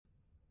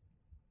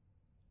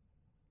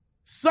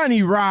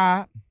Sonny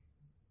Rob.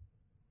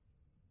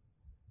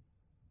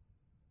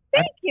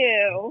 Thank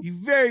you. You're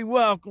very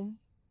welcome.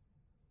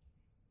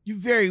 You're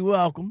very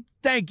welcome.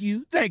 Thank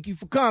you. Thank you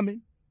for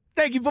coming.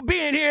 Thank you for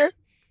being here.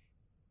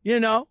 You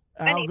know,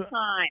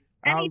 Anytime.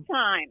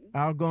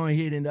 I'll go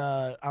ahead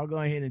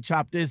and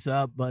chop this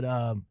up, but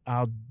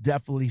I'll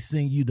definitely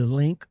send you the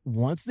link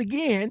once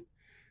again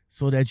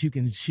so that you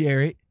can share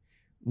it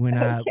when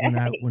I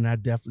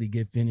definitely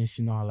get finished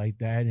and all like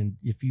that. And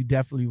if you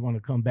definitely want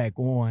to come back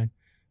on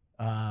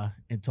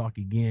and talk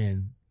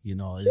again, you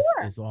know,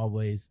 it's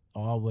always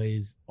a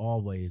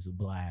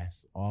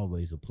blast,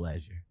 always a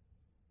pleasure.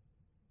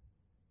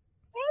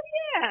 Oh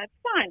yeah, it's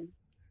fun.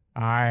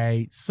 All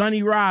right,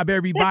 Sonny Rob,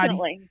 everybody.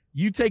 Definitely.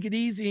 You take it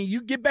easy and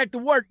you get back to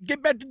work.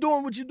 Get back to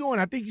doing what you're doing.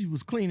 I think he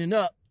was cleaning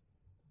up.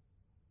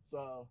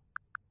 So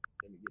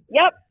let me get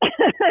Yep.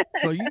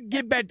 so you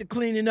get back to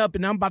cleaning up,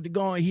 and I'm about to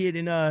go ahead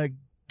and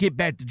get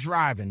back to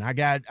driving. I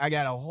got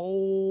a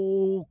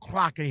whole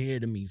clock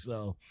ahead of me,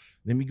 so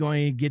let me go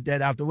ahead and get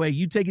that out the way.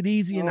 You take it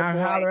easy, and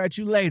I'll holler at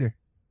you later.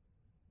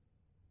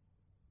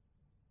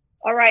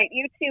 All right,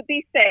 you too.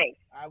 Be safe.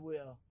 I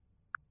will.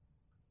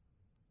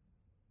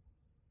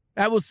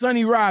 That was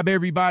Sonny Rob,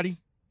 everybody.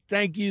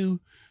 Thank you.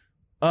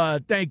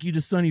 Thank you to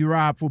Sonny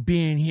Rob for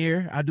being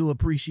here. I do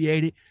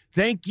appreciate it.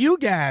 Thank you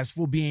guys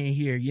for being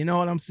here. You know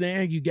what I'm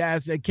saying? You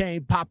guys that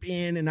came pop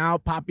in and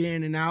out.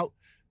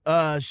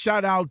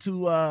 Shout out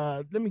to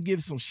let me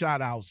give some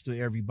shout outs to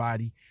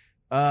everybody.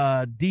 D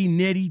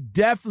Nitty,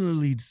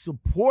 definitely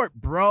support,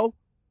 bro.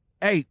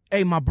 Hey,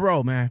 my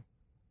bro, man.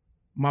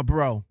 My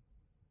bro.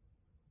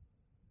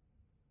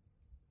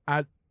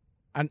 I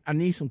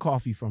need some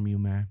coffee from you,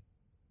 man.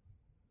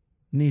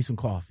 Need some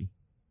coffee.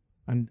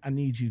 I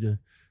need you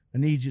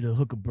to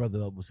hook a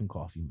brother up with some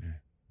coffee, man.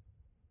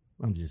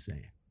 I'm just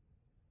saying.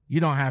 You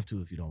don't have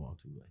to if you don't want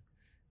to.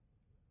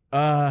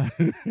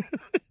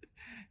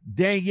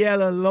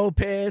 Daniela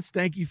Lopez,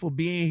 thank you for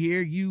being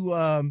here.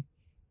 You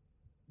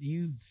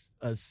use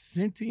a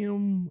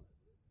Centium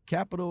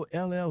Capital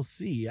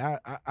LLC.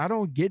 I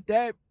don't get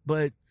that,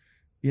 but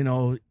you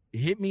know,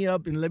 hit me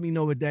up and let me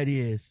know what that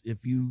is.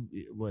 If you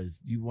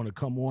want to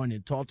come on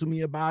and talk to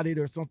me about it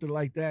or something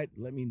like that,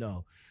 let me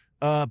know.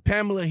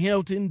 Pamela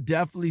Hilton,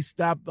 definitely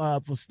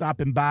for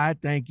stopping by.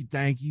 Thank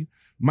you.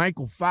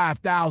 Michael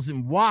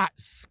 5,000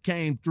 watts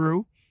came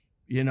through.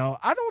 You know,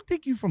 I don't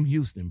think you from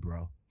Houston,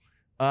 bro.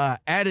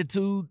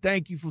 Attitude,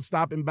 thank you for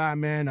stopping by,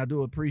 man. I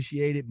do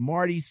appreciate it.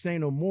 Marty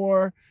St.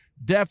 Amor,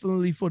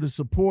 definitely for the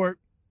support.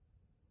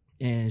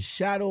 And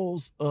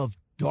Shadows of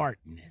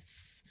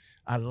Darkness.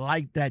 I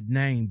like that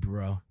name,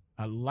 bro.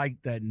 I like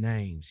that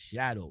name,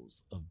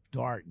 Shadows of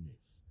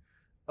Darkness.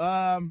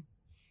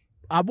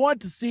 I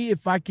want to see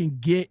if I can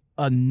get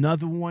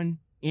another one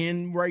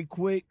in right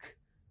quick.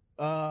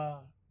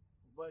 But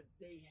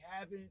they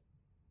haven't.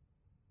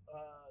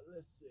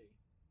 Let's see.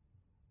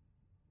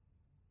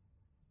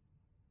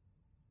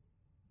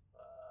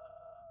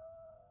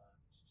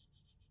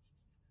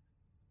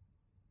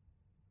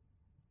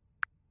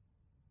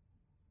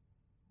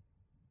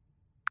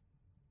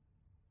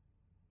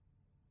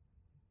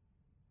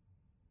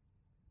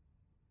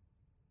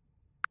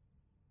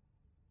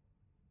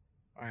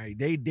 All right,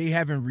 they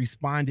haven't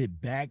responded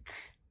back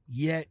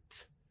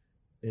yet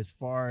as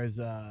far as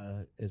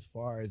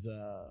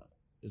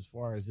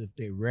if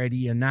they're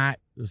ready or not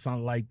or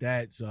something like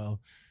that. So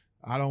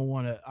I don't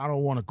want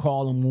to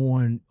call them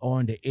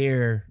on the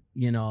air,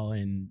 you know,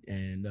 and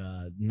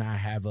not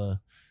have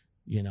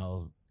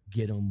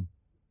get them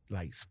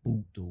like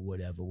spooked or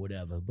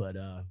whatever. But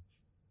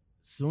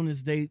soon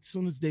as they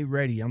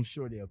ready, I'm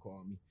sure they'll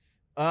call me.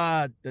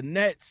 The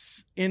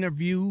Nets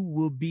interview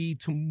will be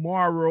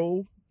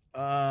tomorrow.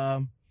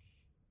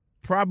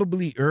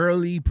 Probably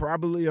early,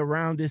 probably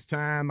around this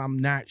time. I'm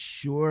not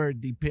sure.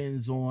 It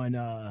depends on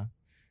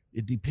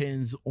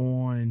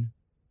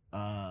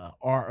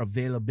our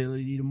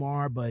availability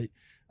tomorrow, but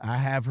I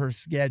have her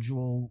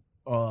scheduled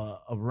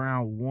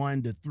around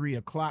 1 to 3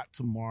 o'clock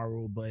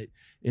tomorrow, but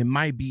it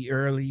might be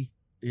early,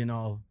 you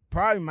know,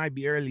 probably might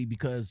be early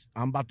because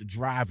I'm about to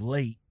drive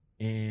late.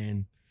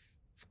 And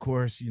of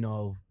course, you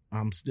know,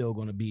 I'm still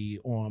going to be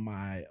on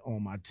my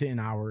 10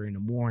 hour in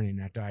the morning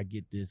after I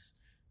get this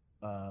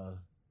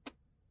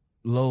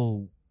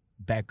load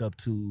back up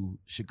to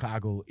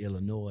Chicago,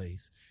 Illinois.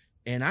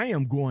 And I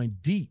am going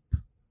deep.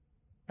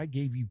 I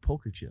gave you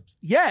poker chips.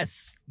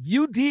 Yes,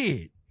 you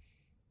did.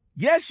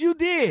 Yes, you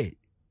did.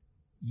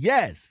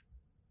 Yes.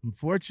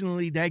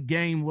 Unfortunately, that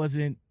game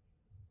wasn't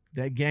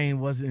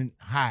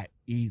hot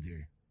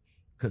either.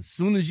 Because as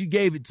soon as you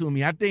gave it to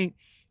me, I think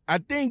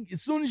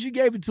as soon as you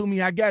gave it to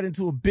me, I got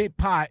into a big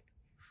pot.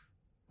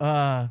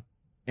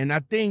 And I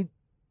think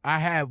I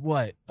had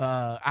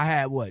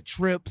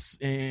trips,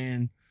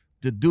 and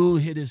the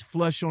dude hit his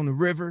flush on the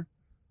river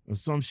or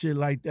some shit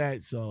like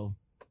that. So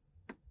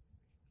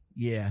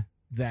yeah,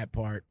 that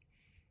part.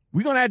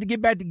 We're gonna have to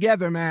get back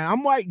together, man.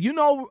 I'm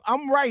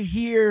right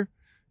here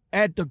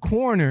at the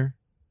corner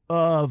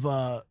of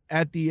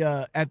at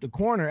the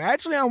corner.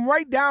 Actually, I'm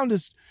right down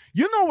this.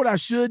 You know what I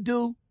should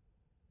do?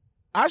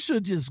 I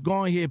should just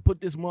go ahead and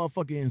put this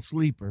motherfucker in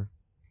sleeper.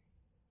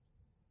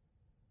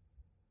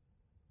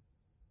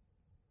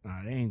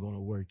 Nah, that ain't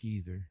gonna work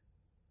either.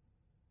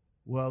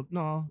 Well,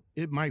 no,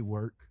 it might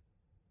work.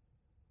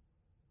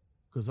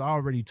 Because I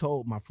already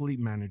told my fleet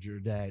manager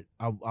that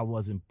I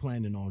wasn't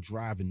planning on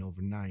driving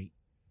overnight.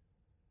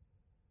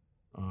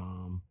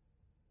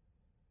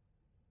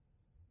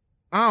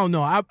 I don't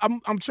know.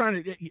 I'm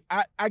trying to.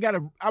 I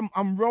gotta.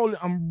 I'm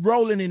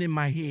rolling it in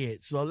my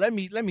head. So let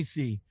me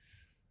see.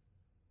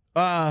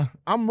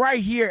 I'm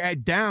right here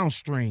at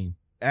Downstream.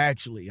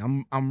 Actually,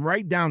 I'm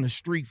right down the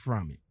street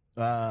from it.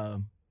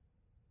 I'm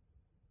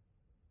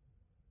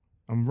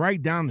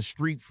right down the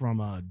street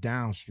from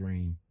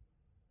Downstream.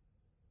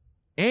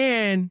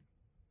 And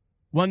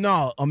well,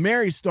 no,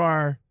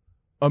 Ameristar,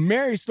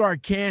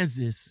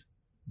 Kansas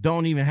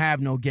don't even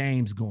have no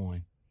games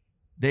going.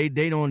 They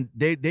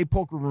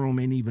poker room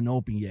ain't even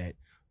open yet.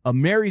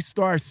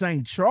 Ameristar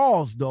St.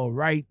 Charles though,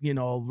 right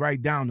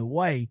down the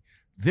way,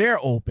 they're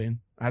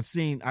open. I've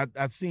seen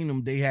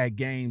them. They had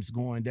games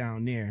going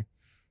down there.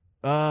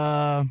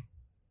 Let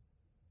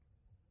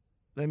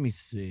me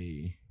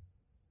see.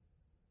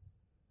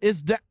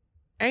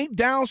 Ain't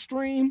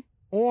Downstream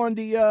on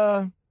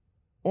the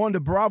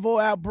Bravo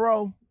app,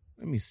 bro?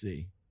 Let me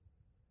see.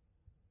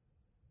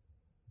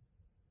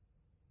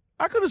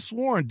 I could have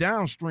sworn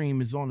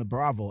Downstream is on the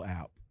Bravo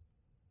app.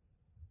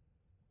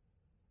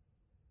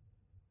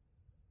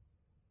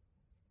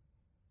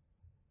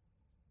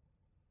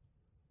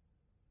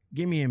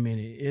 Give me a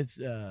minute. It's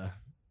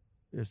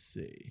let's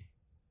see.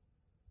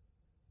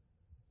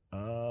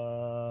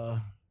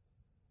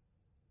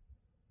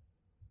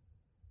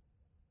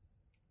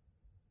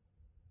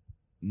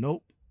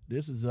 Nope.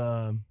 This is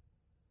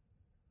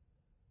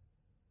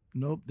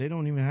nope, they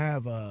don't even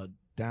have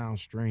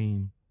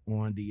Downstream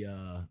on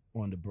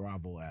the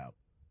Bravo app.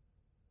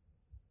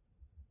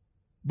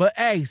 But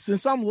hey,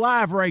 since I'm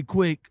live right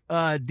quick,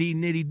 D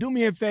Nitty, do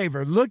me a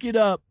favor, look it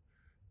up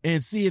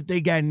and see if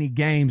they got any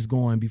games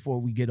going before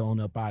we get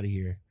on up out of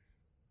here.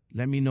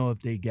 Let me know if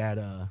they got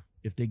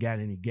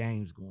any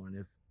games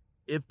going.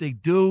 If they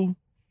do,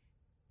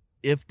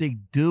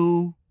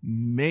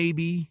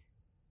 maybe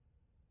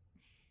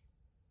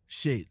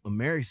shit,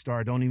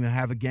 Ameristar don't even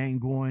have a game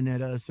going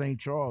at St.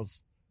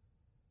 Charles.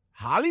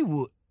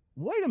 Hollywood.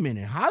 Wait a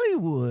minute.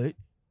 Hollywood,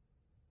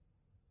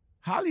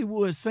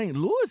 St.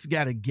 Louis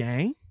got a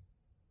game.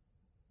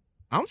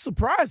 I'm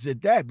surprised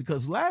at that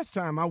because last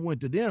time I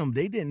went to them,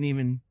 they didn't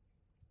even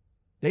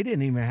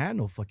have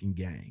no fucking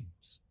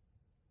games.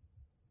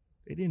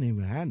 They didn't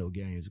even have no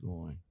games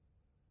going.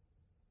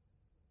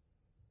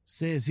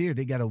 Says here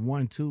they got a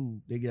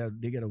 1-2. They got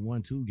a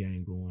 1-2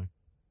 game going.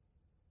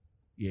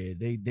 Yeah,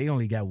 they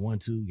only got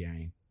 1-2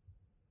 game.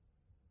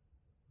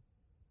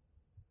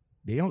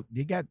 They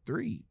got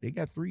 3. They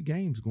got 3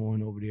 games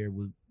going over there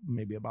with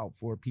maybe about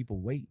 4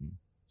 people waiting.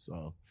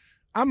 So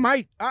I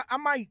might I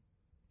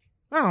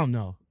don't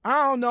know.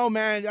 I don't know,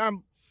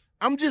 man.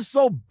 I'm just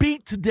so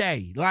beat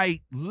today.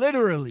 Like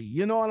literally,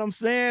 you know what I'm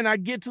saying? I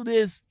get to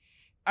this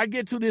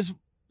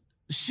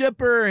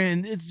shipper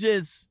and it's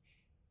just,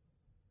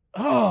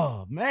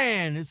 oh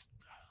man,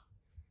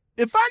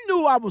 if I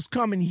knew I was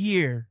coming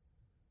here,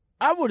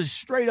 I would have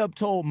straight up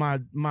told my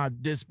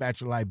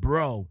dispatcher, like,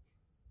 bro,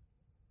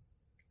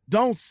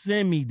 don't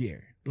send me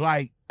there.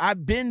 Like,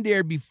 I've been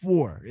there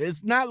before.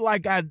 It's not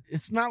like I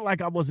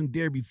wasn't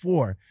there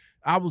before.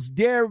 I was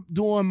there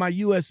doing my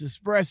U.S.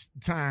 Express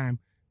time,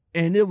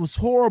 and it was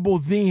horrible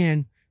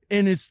then,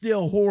 and it's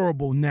still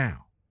horrible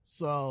now.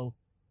 So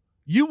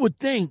you would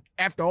think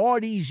after all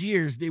these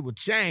years they would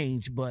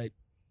change, but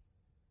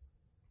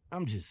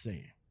I'm just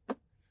saying.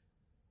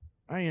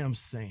 I am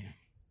saying.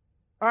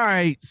 All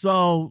right,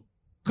 so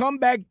come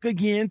back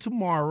again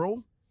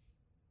tomorrow.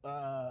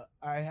 I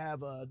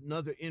have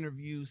another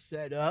interview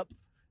set up.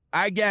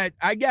 I got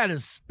a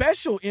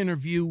special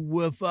interview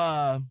with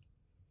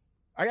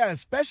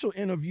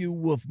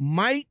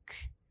Mike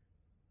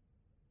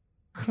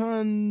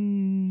Konsarski.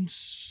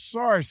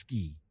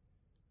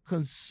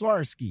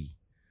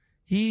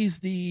 He's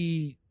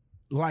the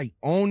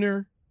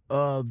owner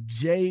of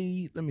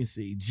JK.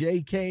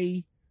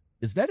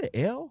 Is that an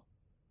L?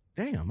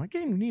 Damn, I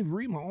can't even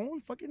read my own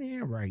fucking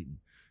handwriting.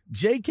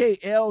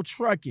 JKL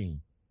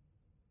Trucking.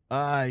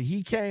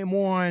 He came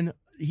on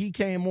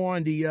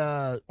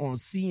on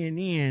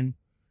CNN.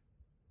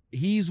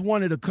 He's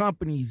one of the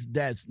companies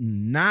that's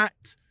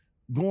not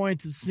going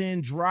to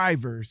send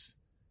drivers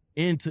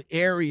into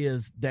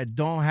areas that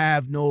don't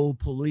have no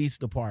police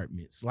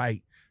departments.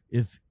 Like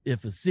if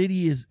a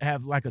city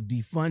have like a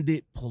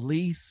defunded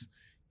police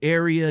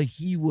area,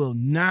 he will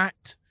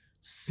not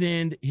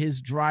send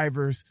his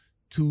drivers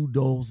to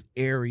those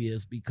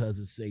areas because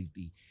of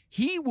safety.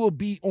 He will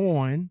be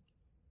on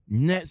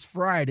next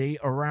Friday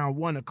around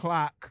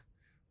 1:00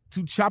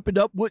 to chop it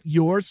up with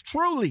yours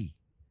truly.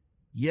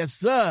 Yes,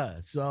 sir.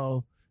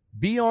 So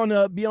be on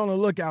the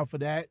lookout for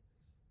that.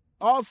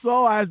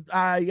 Also, I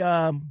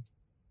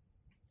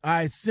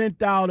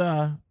sent out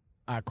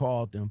I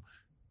called them.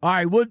 All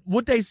right,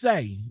 what they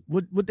say?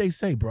 What they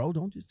say, bro?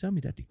 Don't just tell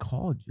me that they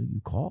called you. You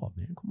called,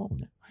 man. Come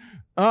on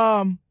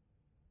now.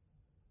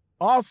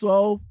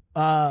 Also,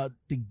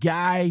 the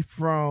guy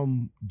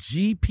from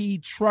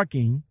GP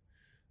Trucking,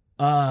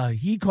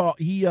 he called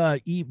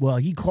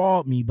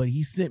me, but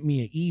he sent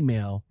me an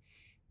email.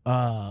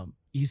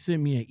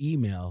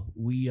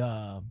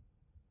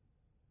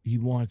 He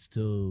wants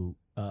to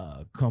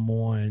come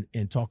on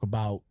and talk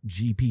about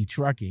GP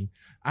Trucking.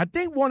 I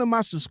think one of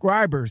my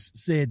subscribers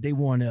said they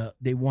wanted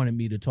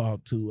me to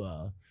talk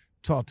to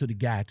the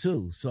guy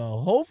too.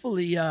 So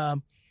hopefully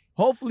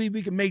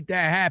we can make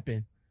that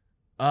happen.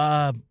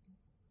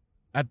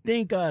 I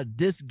think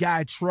this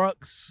guy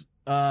Trucks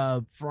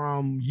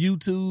from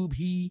YouTube,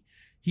 he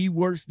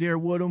works there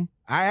with him.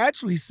 I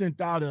actually sent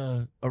out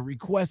a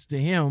request to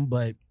him,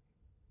 but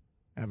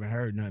I haven't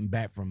heard nothing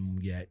back from him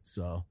yet.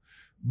 So,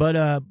 but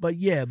I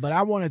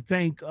want to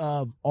thank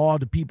all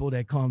the people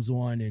that comes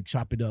on and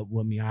chop it up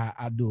with me.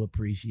 I do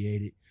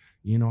appreciate it.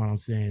 You know what I'm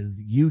saying?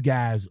 You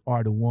guys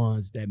are the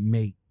ones that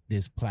make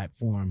this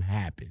platform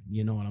happen.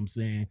 You know what I'm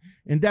saying?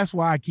 And that's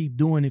why I keep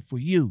doing it for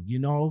you. You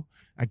know,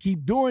 I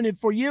keep doing it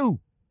for you,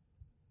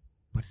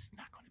 but it's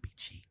not going to be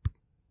cheap.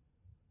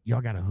 Y'all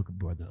got to hook a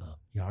brother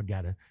up. Y'all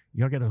got to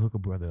hook a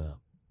brother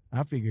up.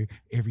 I figure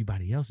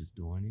everybody else is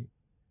doing it.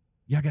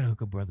 Y'all got to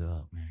hook a brother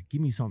up, man.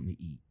 Give me something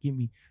to eat.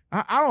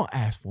 I don't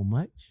ask for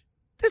much.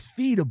 Just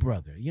feed a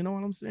brother. You know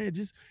what I'm saying?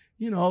 Just,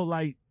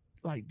 like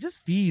just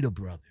feed a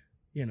brother,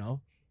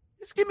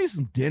 just give me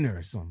some dinner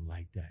or something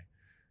like that.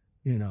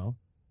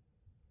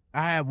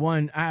 I had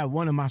one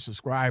of my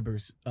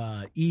subscribers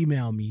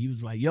email me. He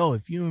was like, yo,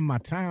 if you're in my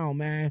town,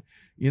 man,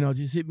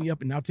 just hit me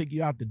up and I'll take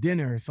you out to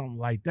dinner or something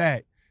like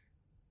that.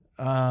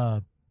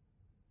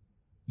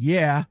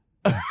 Yeah.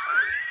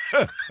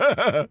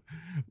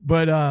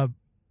 But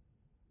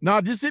no,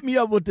 just hit me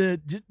up with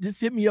the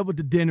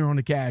dinner on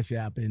the Cash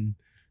App and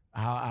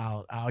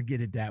I'll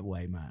get it that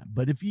way, man.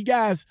 But if you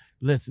guys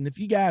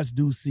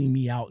do see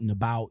me out and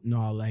about and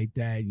all like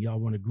that, and y'all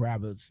want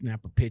to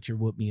snap a picture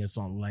with me or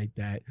something like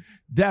that,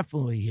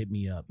 definitely hit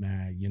me up,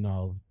 man.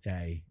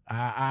 Hey,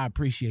 I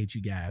appreciate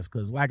you guys.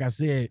 Cause like I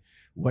said,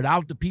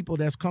 without the people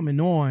that's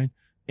coming on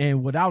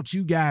and without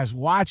you guys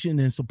watching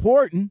and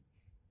supporting,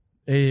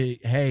 hey,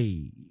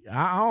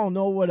 I don't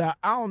know where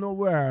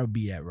I'll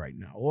be at right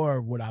now,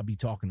 or what I'll be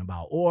talking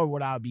about, or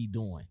what I'll be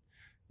doing.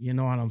 You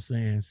know what I'm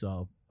saying?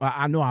 So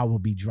I know I will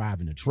be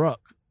driving a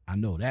truck. I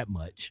know that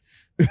much.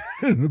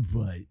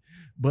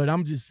 but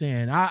I'm just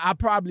saying, I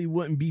probably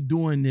wouldn't be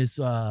doing this.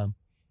 I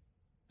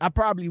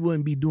probably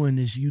wouldn't be doing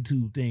this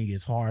YouTube thing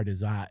as hard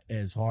as I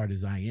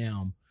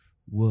am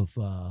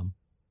without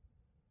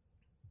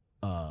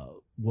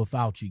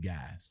you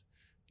guys.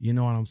 You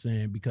know what I'm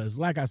saying? Because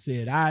like I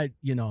said, I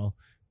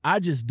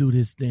just do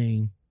this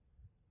thing.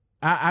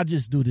 I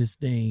just do this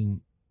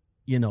thing,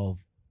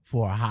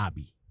 for a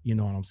hobby. You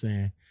know what I'm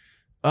saying?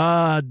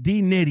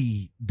 D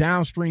Nitty,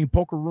 Downstream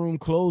Poker Room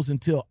closed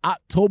until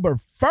October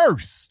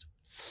 1st.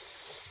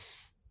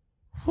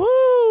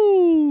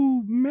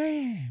 Whoo,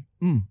 man.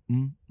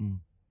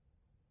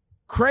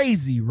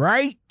 Crazy,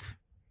 right?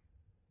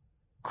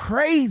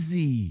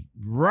 Crazy,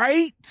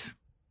 right?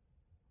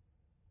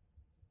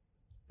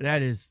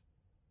 That is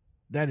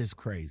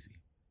crazy.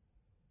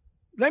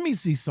 Let me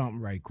see something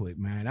right quick,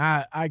 man.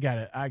 I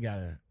gotta find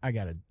out. I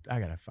gotta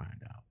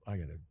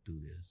do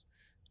this.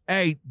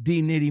 Hey,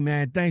 D Nitty,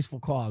 man, thanks for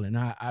calling.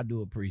 I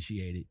do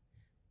appreciate it.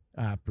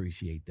 I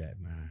appreciate that,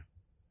 man.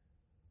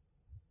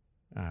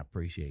 I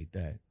appreciate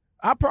that.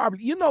 I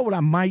probably, what I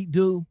might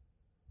do?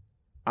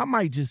 I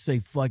might just say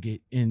fuck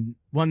it.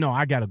 No,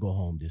 I gotta go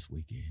home this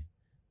weekend.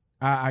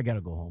 I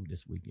gotta go home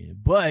this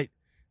weekend. But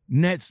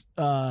next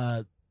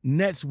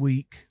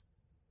week,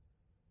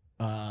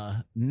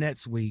 I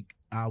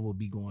will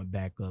be going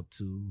back up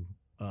to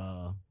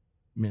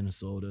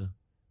Minnesota.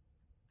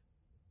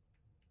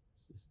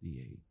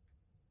 68.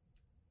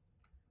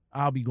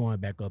 I'll be going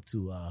back up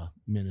to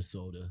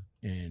Minnesota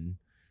and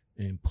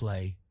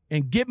play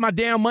and get my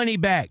damn money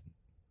back.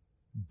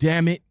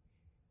 Damn it.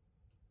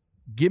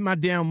 Get my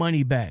damn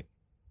money back.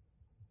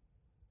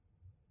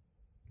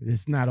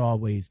 It's not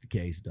always the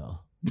case, though.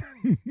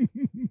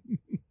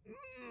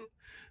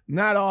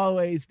 Not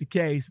always the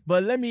case.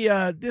 But let me,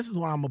 this is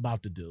what I'm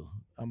about to do.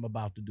 I'm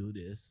about to do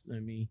this.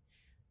 Let me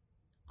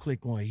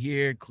click on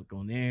here, click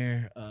on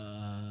there.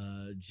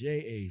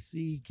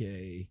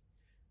 JACKCL.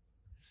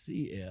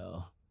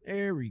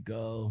 There we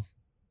go.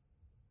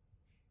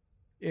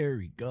 There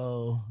we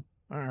go.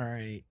 All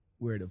right.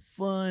 Where the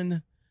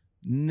fun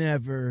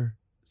never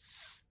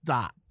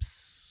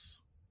stops.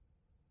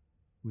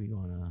 We're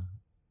gonna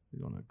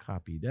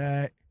copy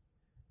that.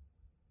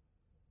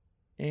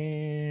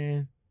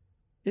 And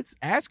it's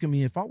asking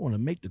me if I want to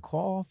make the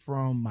call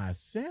from my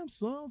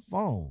Samsung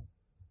phone.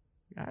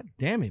 God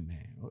damn it,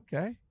 man.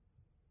 Okay.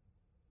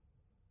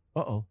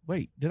 Uh-oh.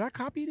 Wait, did I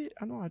copy it?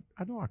 I know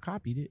I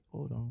copied it.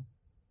 Hold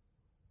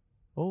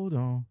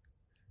on.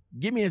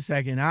 Give me a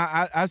second.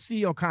 I see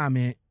your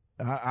comment.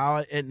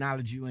 I'll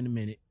acknowledge you in a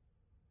minute.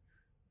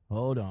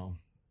 Hold on.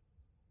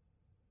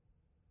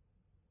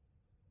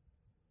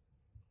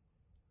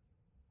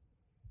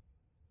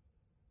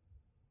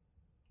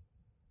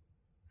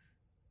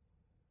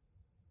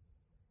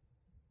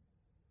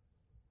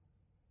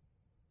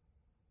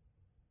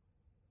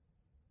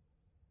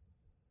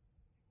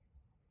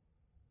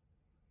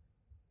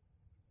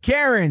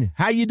 Karen,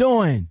 how you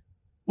doing?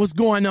 What's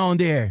going on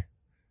there?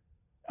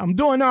 I'm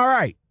doing all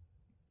right.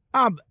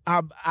 I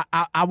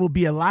will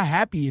be a lot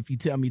happy if you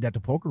tell me that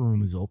the poker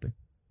room is open.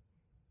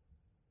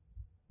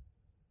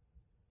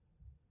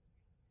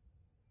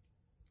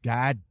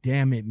 God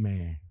damn it,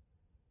 man.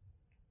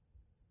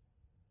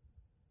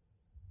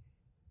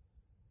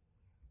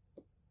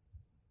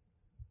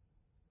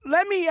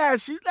 Let me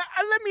ask you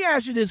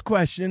this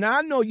question.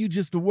 I know you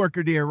just a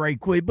worker there right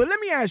quick, but let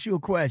me ask you a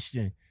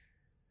question.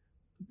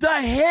 The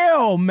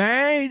hell,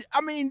 man?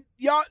 I mean,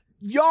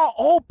 y'all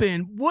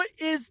open. What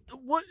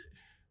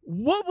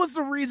was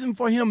the reason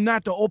for him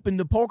not to open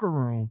the poker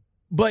room?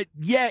 But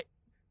yet,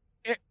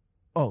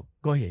 go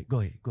ahead.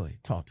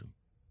 Talk to him.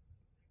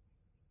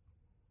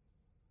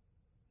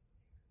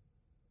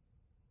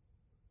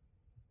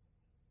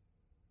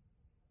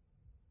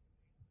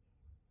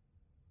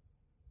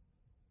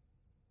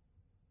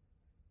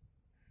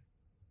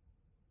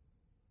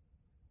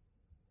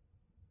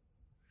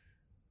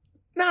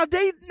 I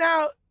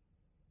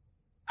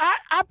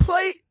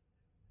play.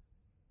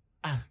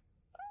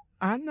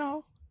 I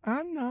know.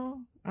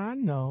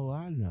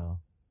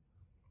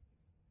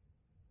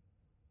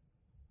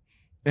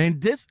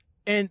 And this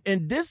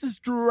is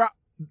throughout.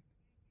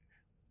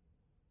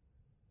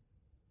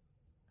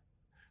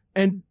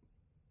 And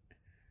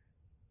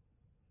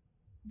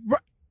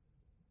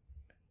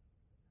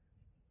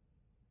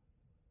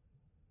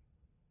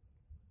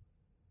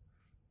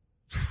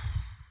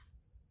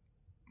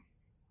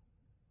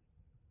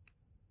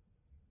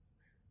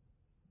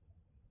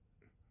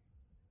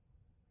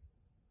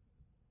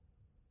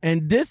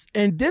this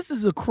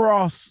is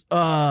across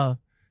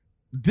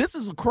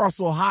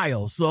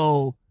Ohio.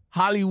 So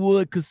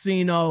Hollywood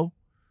Casino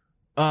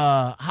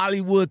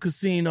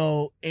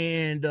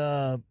and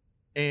the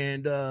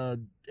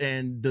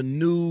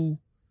new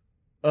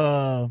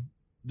Hard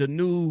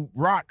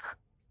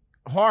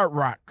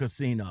Rock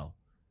Casino.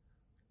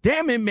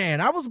 Damn it, man.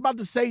 I was about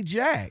to say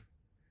Jack.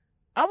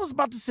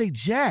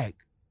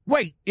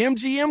 Wait,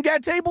 MGM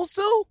got tables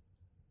too?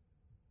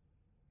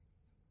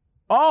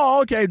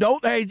 Oh, okay.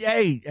 Don't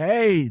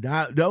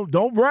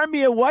run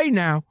me away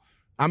now.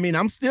 I mean,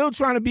 I'm still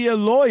trying to be a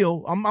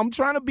loyal. I'm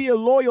trying to be a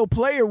loyal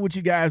player with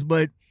you guys,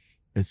 but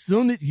as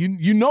soon as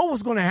you know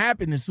what's going to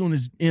happen as soon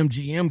as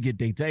MGM get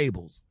their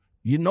tables.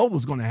 You know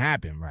what's going to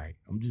happen, right?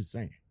 I'm just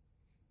saying.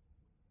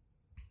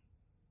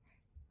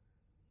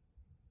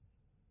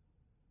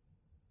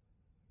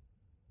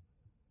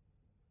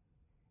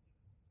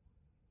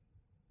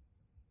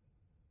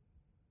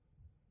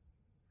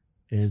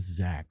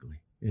 Exactly.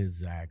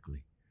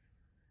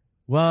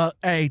 Well,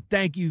 hey,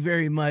 thank you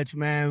very much,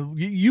 man.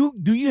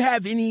 Do you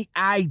have any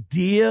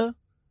idea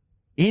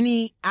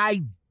when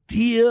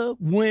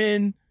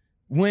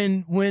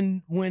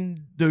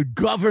the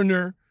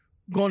governor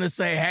going to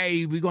say,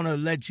 hey, we're going to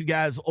let you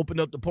guys open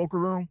up the poker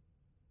room?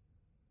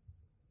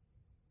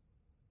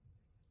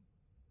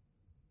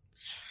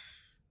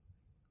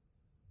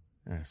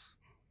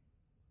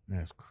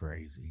 That's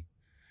crazy.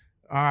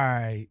 All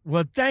right.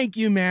 Well, thank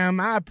you, ma'am.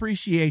 I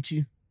appreciate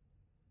you.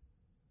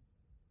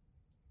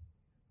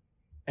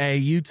 Hey,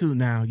 you too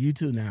now.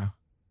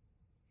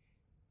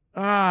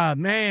 Ah,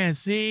 man,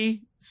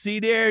 see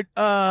there,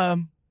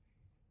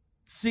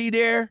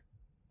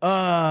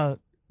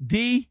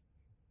 D,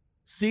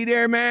 see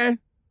there, man,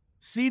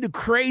 see the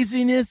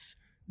craziness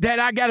that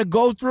I got to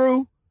go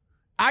through.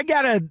 I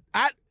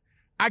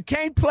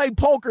can't play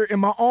poker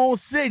in my own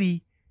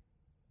city,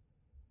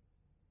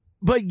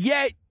 but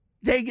yet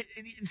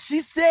she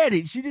said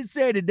it. She just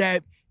said it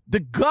that the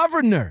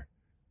governor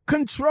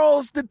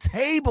controls the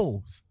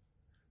tables.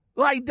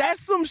 Like,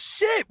 that's some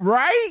shit,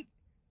 right?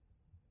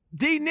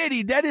 D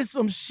Nitty, that is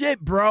some shit,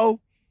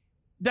 bro.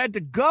 That the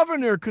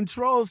governor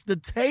controls the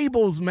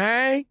tables,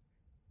 man.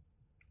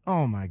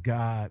 Oh my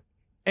God.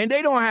 And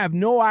they don't have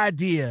no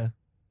idea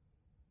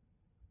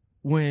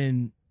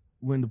when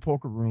the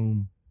poker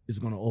room is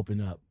going to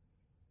open up.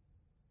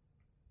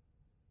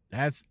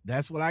 That's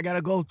what I got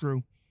to go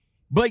through.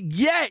 But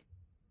yet,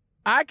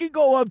 I could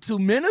go up to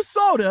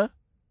Minnesota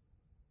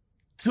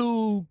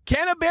to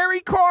Canterbury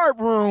Card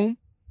Room,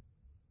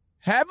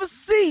 have a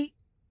seat,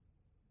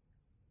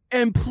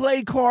 and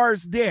play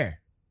cards there.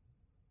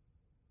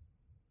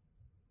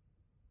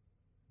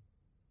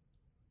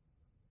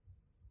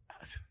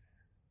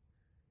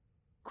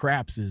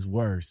 Craps is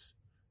worse.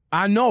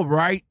 I know,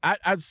 right?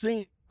 I've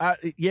seen,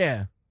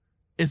 yeah.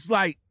 It's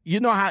like, you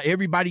know how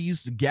everybody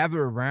used to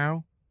gather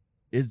around?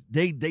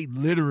 They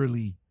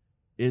literally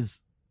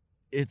it's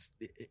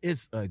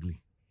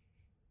ugly.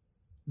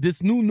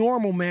 This new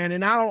normal, man,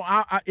 and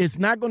it's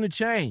not going to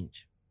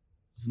change.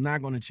 It's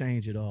not going to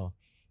change at all.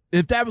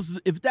 If that was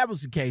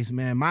the case,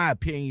 man, my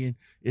opinion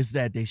is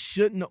that they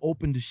shouldn't have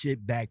opened the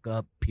shit back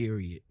up,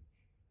 period.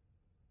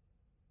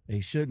 They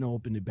shouldn't have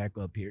opened it back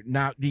up here.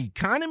 Now, the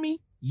economy,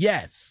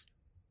 yes.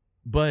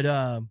 But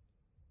the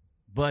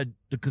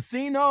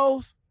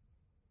casinos,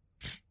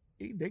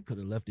 they could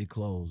have left it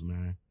closed,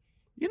 man.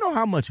 You know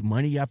how much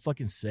money I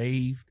fucking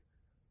saved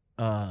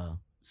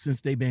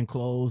since they've been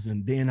closed,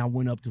 and then I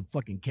went up to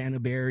fucking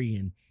Canterbury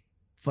and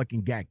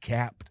fucking got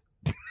capped.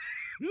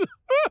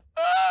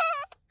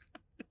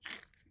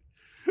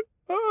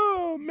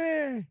 Oh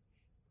man.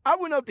 I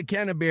went up to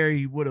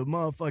Canterbury with a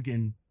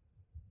motherfucking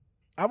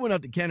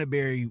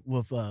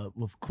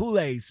with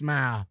Kool-Aid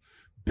smile.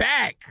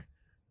 Back.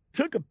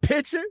 Took a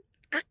picture.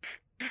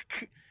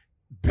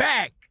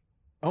 Back.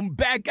 I'm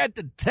back at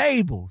the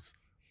tables.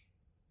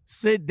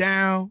 Sit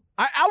down.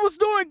 I was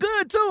doing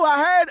good too.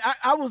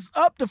 I was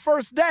up the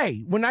first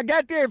day. When I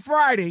got there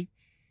Friday,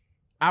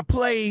 I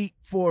played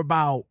for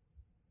about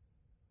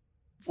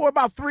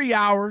 3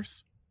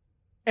 hours.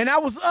 And I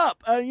was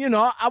up. I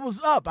was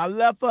up. I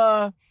left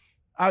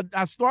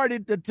I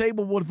started the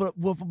table with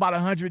about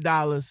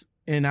 $100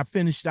 and I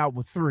finished out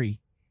with $3.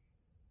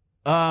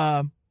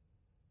 I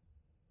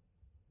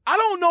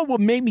don't know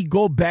what made me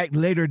go back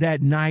later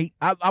that night.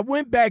 I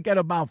went back at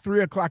about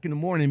 3 o'clock in the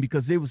morning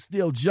because they was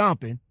still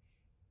jumping.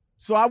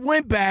 So I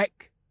went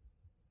back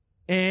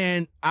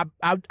and I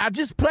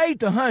just played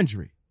the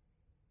 100.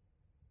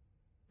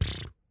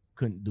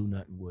 Couldn't do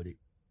nothing with it.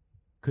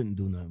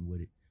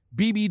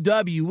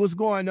 BBW, what's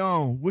going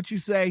on? What you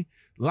say?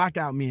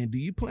 Lockout Man, do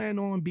you plan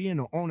on being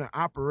an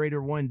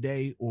owner-operator one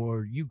day,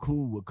 or you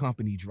cool with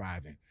company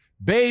driving?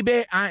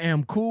 Baby, I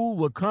am cool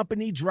with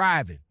company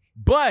driving.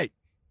 But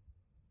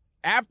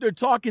after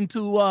talking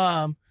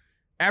to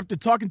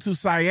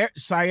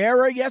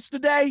Sierra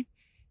yesterday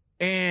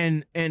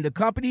and the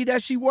company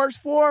that she works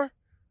for,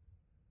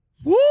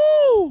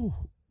 woo!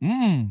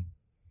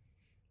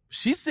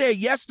 She said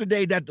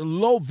yesterday that the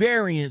low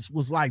variance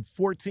was like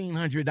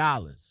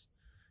 $1,400.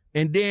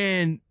 And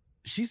then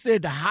she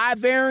said the high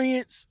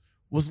variance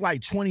was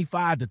like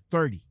 25 to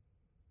 30.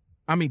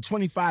 I mean,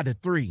 25 to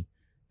 3.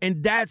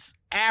 And that's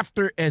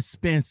after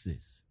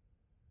expenses.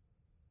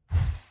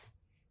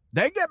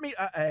 They get me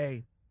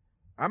I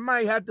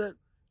might have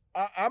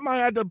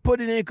to put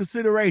it in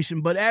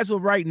consideration, but as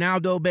of right now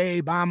though,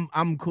 babe,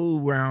 I'm cool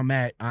where I'm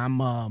at.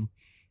 I'm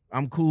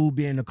cool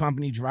being a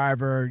company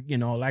driver,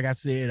 like I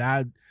said,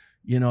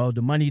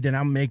 the money that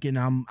I'm making,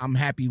 I'm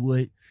happy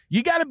with.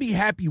 You got to be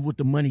happy with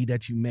the money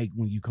that you make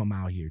when you come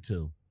out here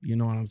too. You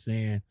know what I'm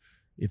saying?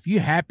 If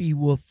you're happy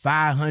with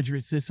 $500,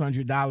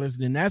 $600,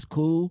 then that's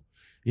cool.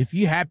 If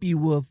you're happy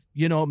with,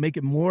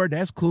 making more,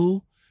 that's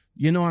cool.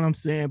 You know what I'm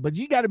saying? But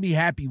you got to be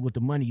happy with the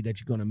money that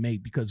you're going to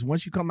make, because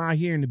once you come out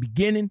here in the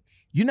beginning,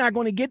 you're not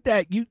going to get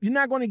that. You're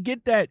not going to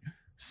get that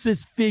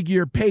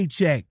 6-figure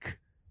paycheck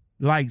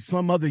like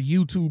some other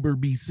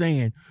YouTuber be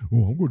saying,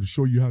 oh, I'm going to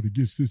show you how to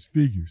get 6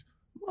 figures.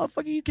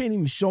 Motherfucker, you can't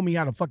even show me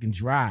how to fucking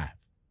drive.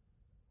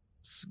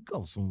 Let's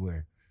go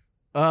somewhere.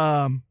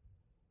 But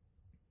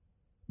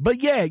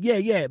yeah.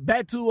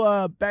 Back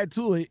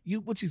to it.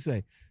 What you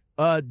say?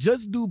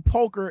 Just do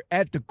poker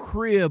at the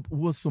crib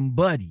with some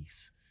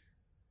buddies.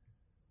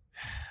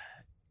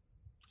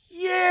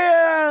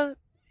 Yeah,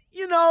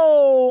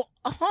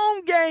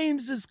 home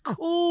games is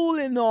cool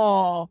and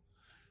all,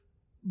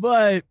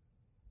 but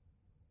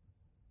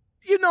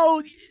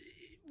when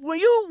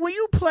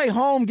you play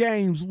home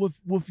games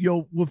with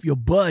your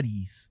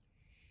buddies,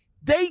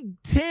 they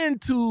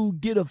tend to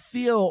get a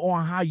feel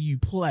on how you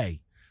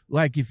play.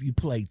 Like if you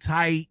play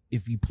tight,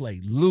 if you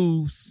play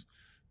loose,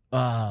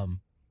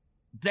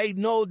 they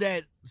know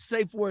that,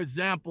 say for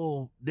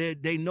example,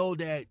 they know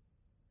that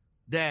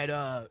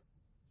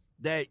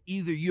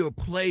either you'll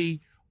play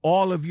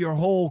all of your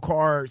whole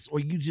cards or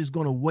you just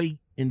gonna wait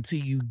until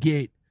you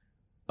get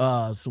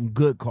some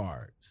good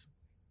cards.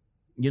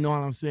 You know what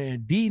I'm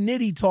saying? D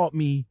Nitty taught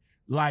me,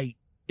 like,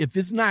 if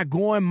it's not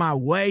going my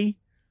way,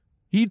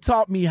 he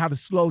taught me how to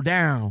slow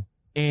down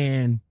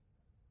and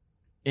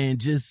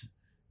just,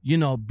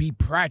 be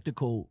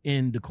practical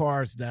in the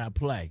cards that I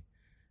play.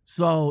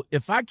 So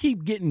if I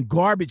keep getting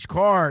garbage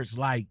cards,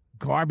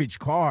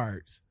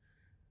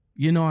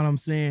 you know what I'm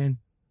saying?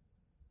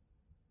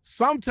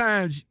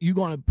 Sometimes you're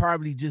going to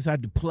probably just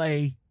have to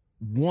play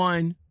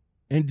one,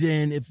 and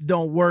then if it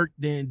don't work,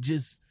 then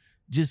just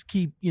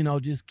keep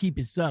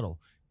it settled.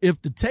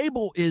 If the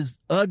table is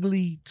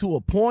ugly to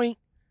a point,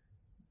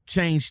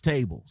 change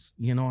tables.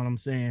 You know what I'm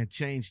saying?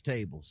 Change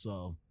tables.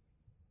 So,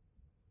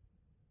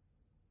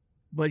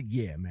 but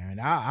yeah, man,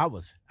 I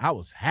was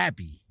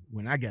happy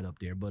when I got up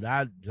there, but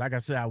like I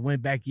said, I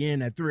went back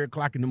in at 3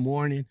 o'clock in the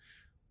morning,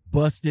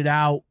 busted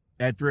out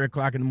at 3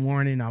 o'clock in the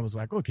morning. I was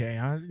like, okay,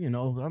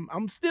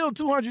 I'm still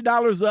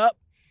 $200 up.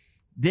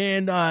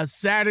 Then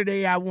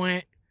Saturday I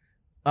went,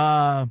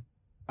 I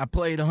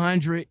played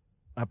 100.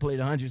 I played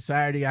 100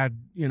 Saturday. I,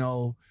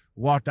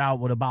 walked out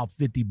with about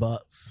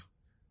 $50,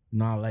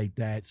 not like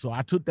that. So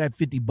I took that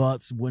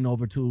 $50,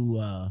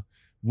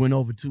 went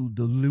over to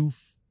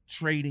Duluth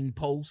Trading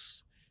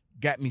Post,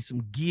 got me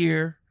some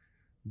gear,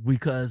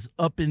 because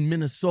up in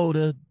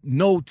Minnesota,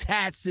 no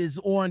taxes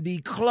on the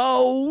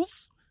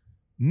clothes,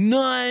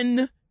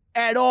 none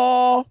at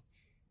all.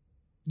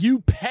 You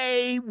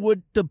pay what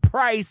the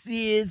price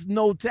is,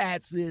 no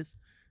taxes.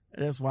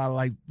 That's why I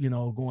like,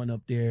 going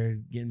up there,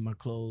 getting my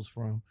clothes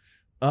from.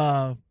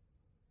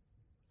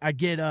 I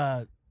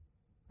got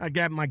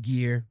my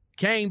gear,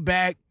 came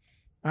back,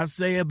 I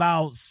say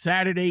about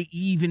Saturday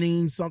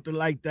evening, something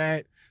like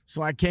that.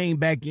 So I came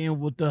back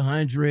in with the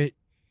 100,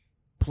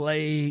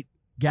 played,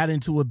 got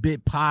into a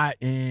bit pot,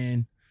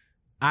 and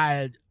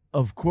I,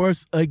 of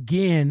course,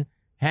 again,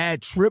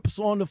 had trips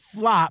on the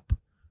flop,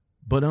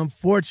 but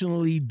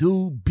unfortunately,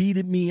 dude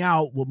beated me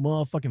out with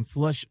motherfucking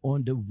Flush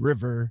on the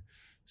River.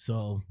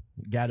 So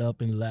got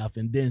up and left.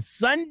 And then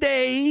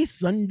Sunday,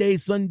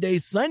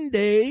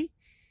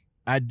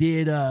 I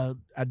did a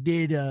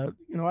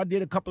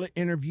couple of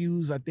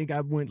interviews. I think I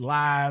went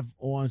live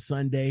on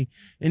Sunday,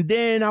 and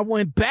then I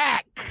went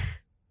back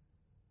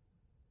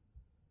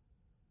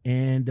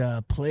and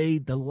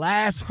played the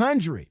last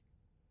 100.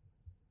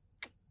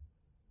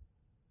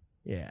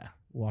 Yeah,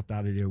 walked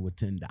out of there with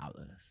 $10.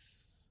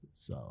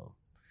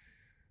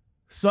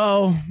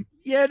 So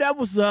yeah, that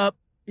was up.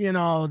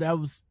 That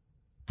was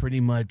pretty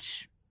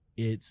much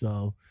it.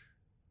 So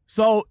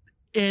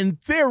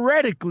and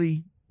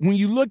theoretically, when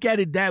you look at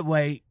it that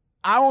way,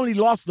 I only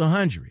lost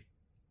 100.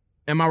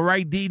 Am I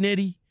right, D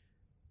Nitty?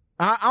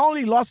 I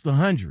only lost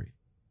 100.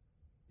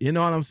 You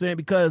know what I'm saying?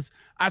 Because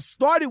I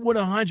started with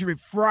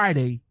 100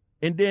 Friday,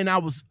 and then I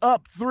was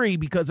up 3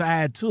 because I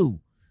had 2.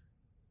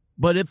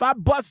 But if I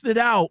busted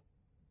out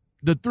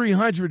the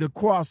 300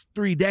 across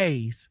 3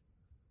 days,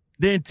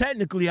 then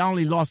technically I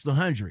only lost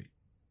 100,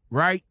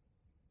 right?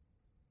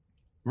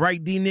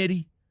 Right, D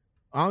Nitty?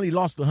 I only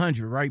lost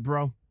 100, right,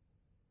 bro?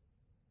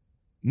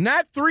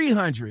 Not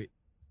 300.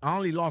 I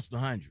only lost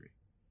 100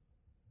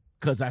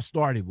 because I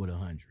started with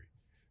 100.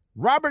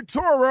 Robert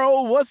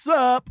Toro, what's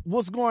up?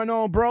 What's going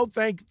on, bro?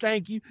 Thank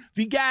you. If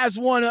you guys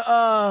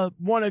wanna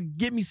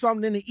get me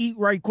something to eat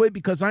right quick,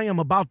 because I am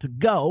about to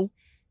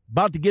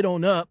get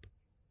on up.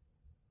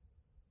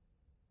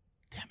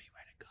 Tell me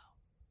where to go.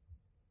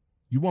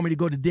 You want me to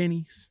go to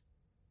Denny's?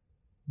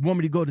 You want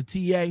me to go to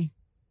TA? You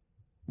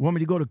want me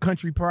to go to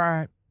Country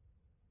Pride?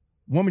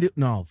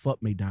 No,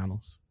 fuck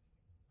McDonald's.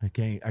 I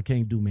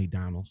can't do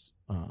McDonald's.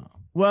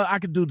 Well, I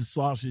could do the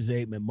sausage,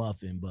 egg,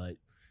 McMuffin, but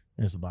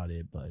that's about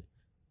it. But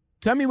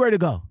tell me where to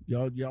go.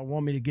 Y'all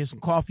want me to get some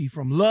coffee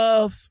from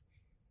Love's?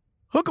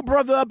 Hook a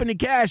brother up in the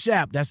Cash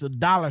App. That's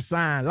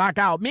 $,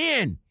 Lockout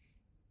Men.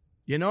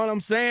 You know what I'm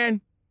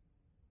saying?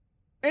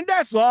 And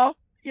that's all.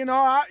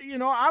 I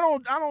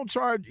don't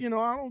charge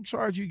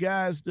you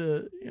guys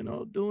to,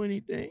 do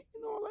anything,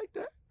 like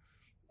that.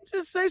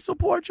 Just say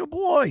support your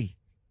boy.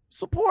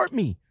 Support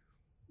me.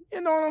 You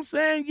know what I'm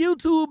saying?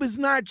 YouTube is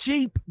not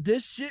cheap.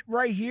 This shit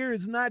right here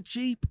is not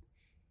cheap.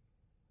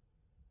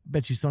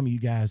 Bet you some of you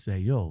guys say,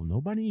 yo,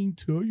 nobody ain't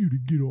tell you to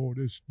get all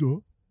this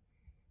stuff.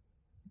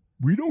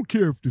 We don't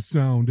care if the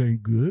sound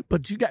ain't good.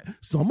 But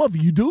some of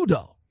you do,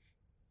 though.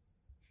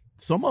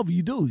 Some of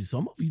you do.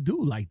 Some of you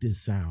do like this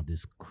sound,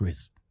 this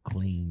crisp,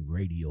 clean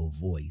radio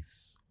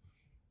voice.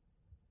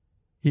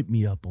 Hit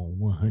me up on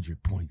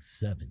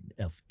 100.7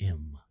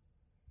 FM.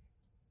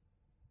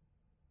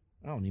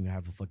 I don't even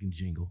have a fucking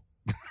jingle.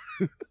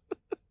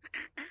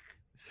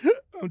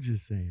 I'm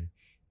just saying.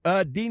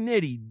 D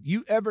Nitty,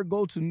 you ever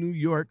go to New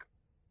York?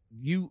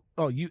 You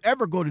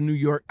ever go to New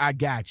York? I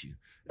got you.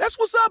 That's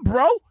what's up,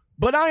 bro.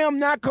 But I am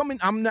not coming.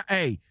 I'm not.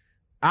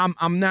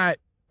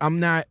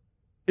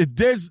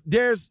 If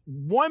there's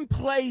one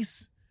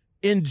place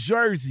in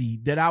Jersey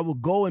that I will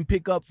go and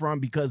pick up from,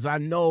 because I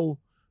know,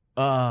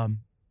 I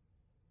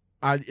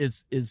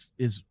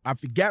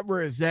forget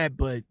where it's at,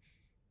 but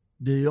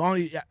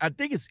I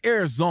think it's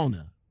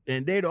Arizona.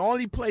 And they're the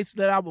only place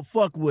that I would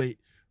fuck with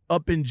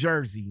up in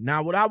Jersey.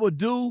 Now, what I would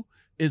do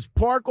is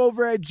park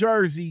over at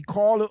Jersey,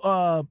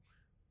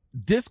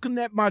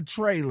 disconnect my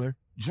trailer,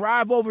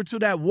 drive over to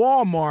that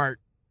Walmart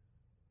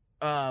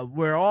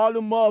where all the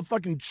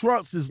motherfucking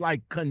trucks is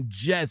like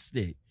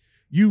congested.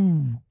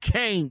 You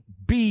can't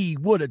be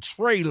with a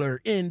trailer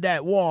in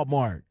that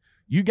Walmart.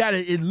 You got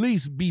to at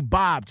least be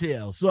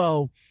bobtail.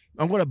 So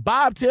I'm going to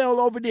bobtail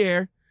over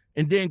there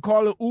and then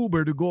call an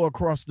Uber to go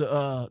across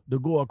the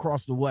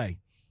way.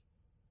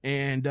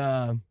 And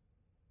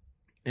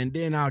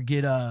then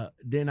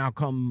I'll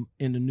come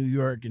into New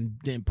York and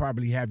then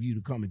probably have you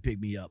to come and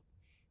pick me up.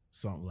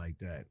 Something like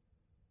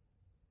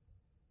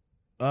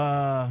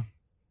that.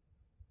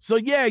 So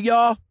yeah,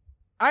 y'all,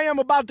 I am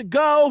about to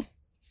go.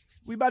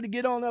 We about to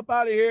get on up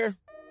out of here.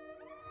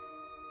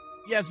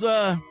 Yes,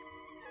 I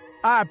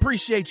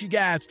appreciate you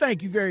guys.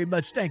 Thank you very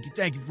much. Thank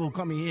you for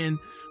coming in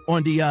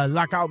on the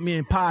Lockout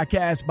Men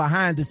Podcast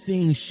behind the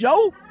scenes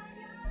show.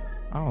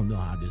 I don't know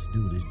how this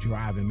dude is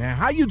driving, man.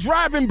 How you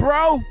driving,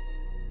 bro?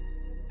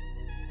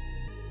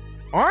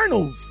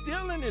 Arnold's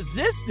still in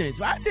existence.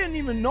 I didn't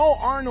even know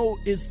Arnold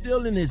is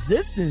still in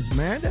existence,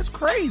 man. That's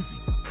crazy.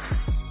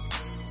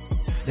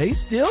 They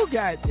still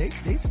got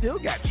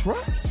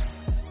trucks.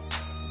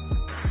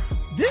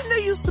 Didn't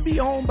they used to be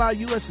owned by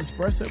U.S.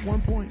 Express at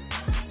one point?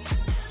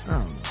 I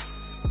don't know.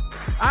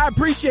 I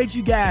appreciate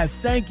you guys.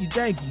 Thank you.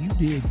 You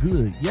did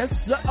good.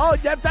 Yes, sir. Oh,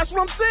 that's what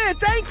I'm saying.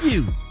 Thank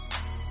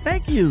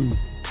you.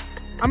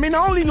 I mean,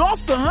 I only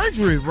lost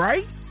 100,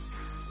 right?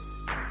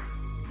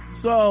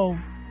 So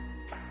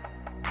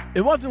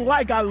it wasn't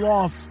like I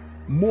lost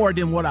more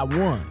than what I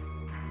won.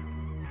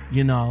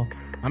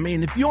 I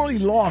mean, if you only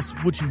lost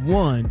what you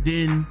won,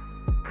 then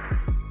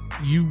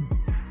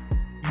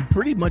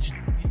pretty much,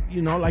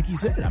 like you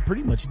said, I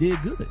pretty much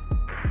did good.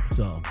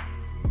 So,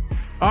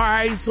 all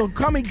right, so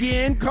come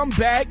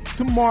back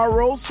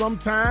tomorrow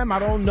sometime. I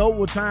don't know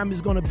what time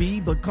it's going to be,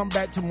 but come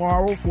back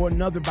tomorrow for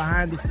another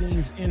behind the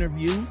scenes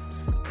interview.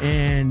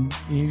 And,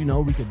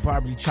 we could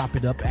probably chop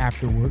it up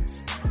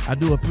afterwards. I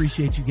do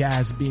appreciate you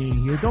guys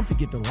being here. Don't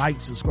forget to like,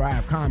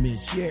 subscribe,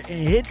 comment, share,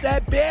 and hit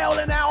that bell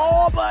and that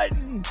all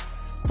button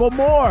for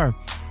more.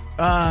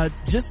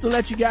 Just to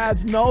let you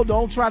guys know,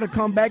 don't try to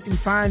come back and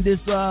find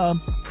this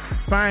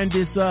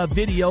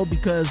video,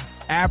 because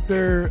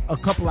after a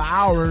couple of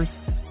hours,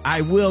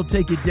 I will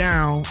take it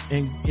down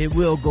and it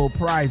will go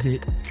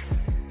private,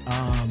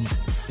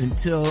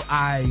 until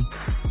I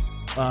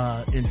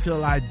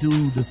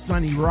do the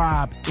Sonny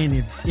Rob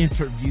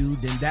interview.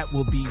 Then that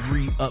will be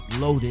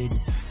re-uploaded,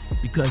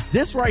 because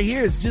this right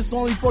here is just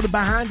only for the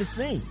behind the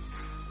scenes.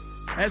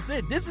 That's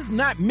it. This is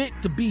not meant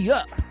to be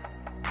up.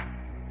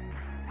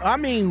 I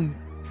mean,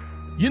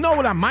 you know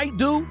what I might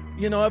do?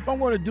 If I'm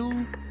going to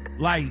do,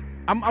 like,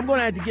 I'm going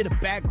to have to get a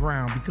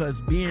background,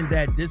 because being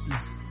that this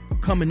is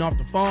coming off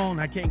the phone,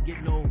 I can't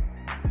get no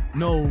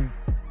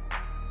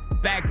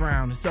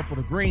background except for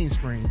the green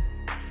screen.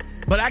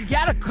 But I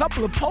got a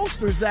couple of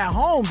posters at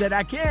home that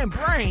I can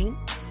bring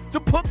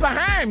to put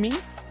behind me,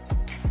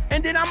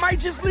 and then I might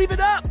just leave it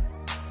up.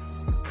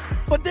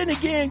 But then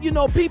again,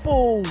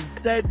 people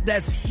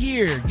that's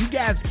here, you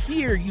guys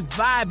here, you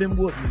vibing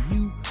with me,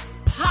 you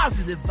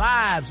positive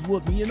vibes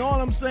with me, you know what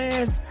I'm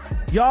saying?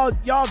 Y'all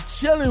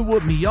chilling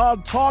with me, y'all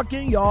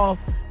talking, y'all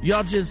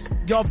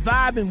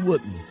vibing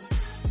with me.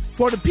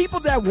 For the people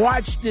that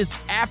watch this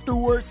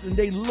afterwards and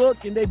they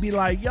look and they be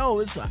like, yo,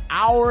 it's an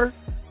hour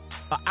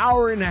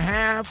and a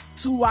half,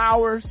 2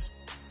 hours.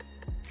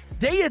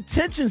 Their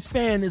attention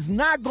span is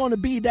not going to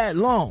be that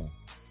long.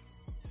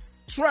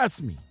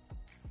 Trust me.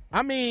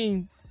 I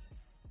mean,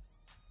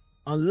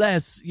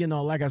 unless,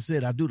 like I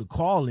said, I do the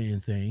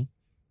call-in thing.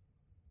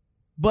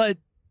 But,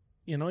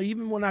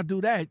 even when I do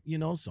that,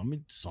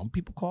 some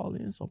people call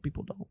in, some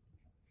people don't.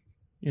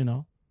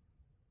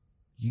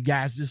 You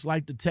guys just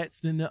like to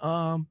text in the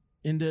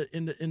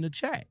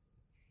chat.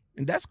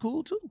 And that's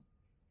cool too.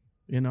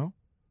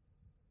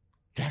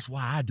 That's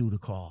why I do the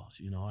calls.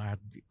 I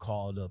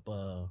call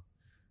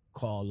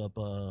up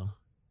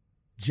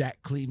Jack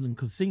Cleveland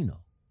Casino,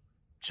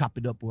 chop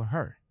it up with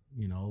her,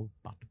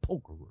 about the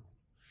poker room.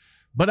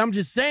 But I'm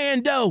just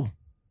saying, though.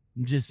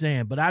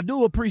 But I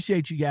do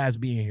appreciate you guys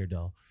being here,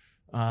 though.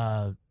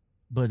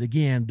 But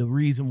again, the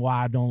reason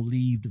why I don't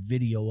leave the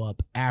video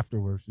up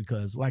afterwards,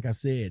 because like I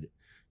said,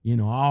 I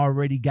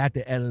already got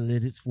the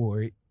analytics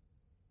for it.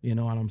 You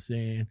know what I'm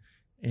saying?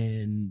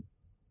 And,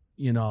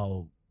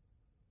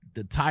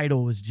 the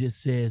title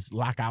just says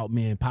Lockout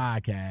Men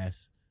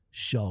Podcast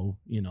Show.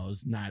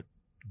 It's not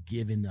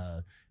giving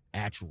a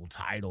actual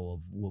title of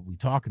what we're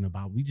talking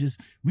about. We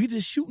just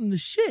shooting the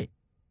shit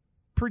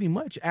pretty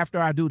much after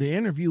I do the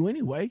interview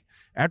anyway.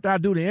 After I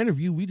do the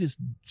interview, we just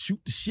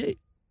shoot the shit.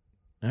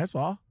 That's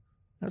all.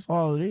 That's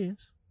all it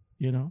is,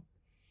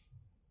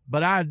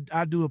 But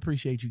I do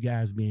appreciate you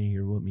guys being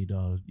here with me,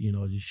 dog.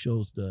 It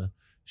shows the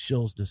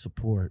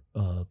support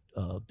of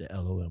the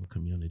LOM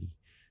community.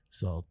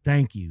 So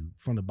thank you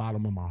from the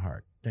bottom of my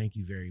heart. Thank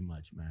you very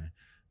much, man.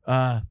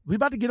 We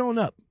about to get on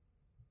up.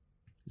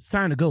 It's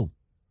time to go.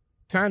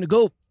 It's time to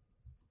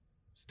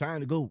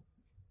go.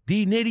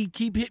 D Nitty,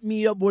 keep hitting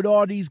me up with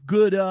all these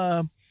good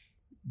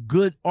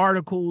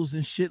articles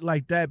and shit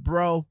like that,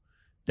 bro.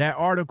 That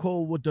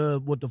article with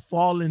the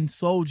fallen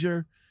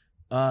soldier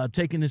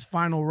taking his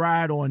final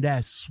ride on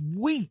that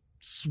sweet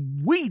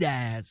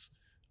ass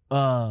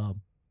what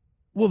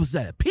was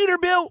that?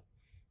 Peterbilt?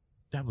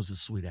 That was a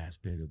sweet ass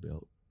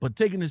Peterbilt. But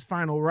taking his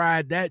final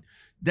ride, that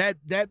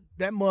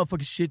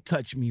motherfucking shit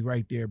touched me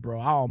right there, bro.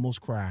 I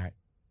almost cried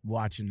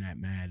watching that,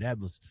 man. That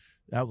was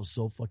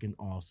so fucking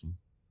awesome.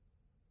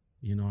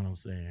 You know what I'm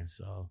saying?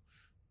 So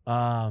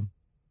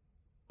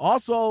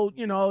also,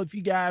 if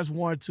you guys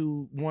want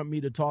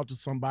me to talk to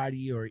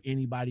somebody or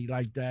anybody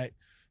like that,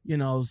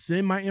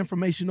 send my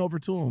information over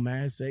to them,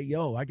 man. Say,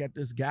 yo, I got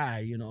this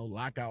guy,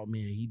 Lockout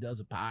Man. He does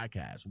a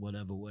podcast,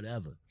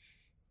 whatever.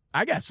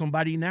 I got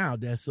somebody now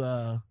that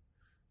I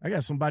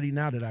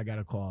got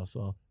to call.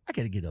 So I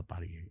got to get up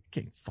out of here.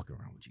 Can't fuck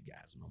around with you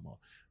guys no more.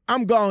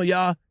 I'm gone,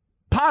 y'all.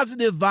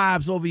 Positive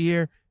vibes over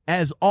here,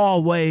 as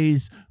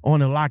always, on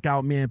the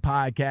Lockout Men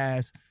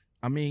Podcast.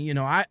 I mean,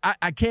 I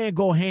can't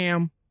go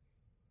ham.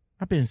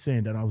 I've been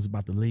saying that I was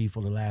about to leave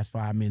for the last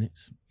 5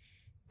 minutes.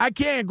 I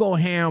can't go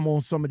ham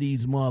on some of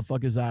these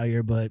motherfuckers out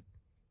here, but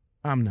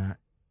I'm not.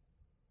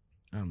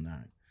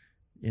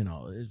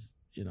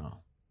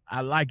 I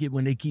like it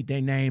when they keep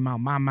their name out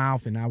my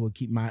mouth, and I would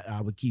keep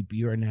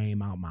your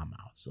name out my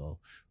mouth. So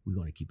we're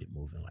going to keep it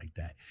moving like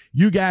that.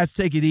 You guys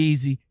take it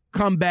easy.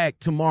 Come back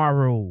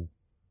tomorrow.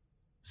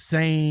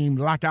 Same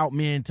Lockout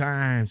Men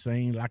time,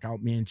 same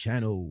Lockout Men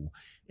channel,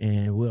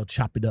 and we'll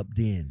chop it up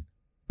then.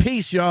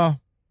 Peace, y'all.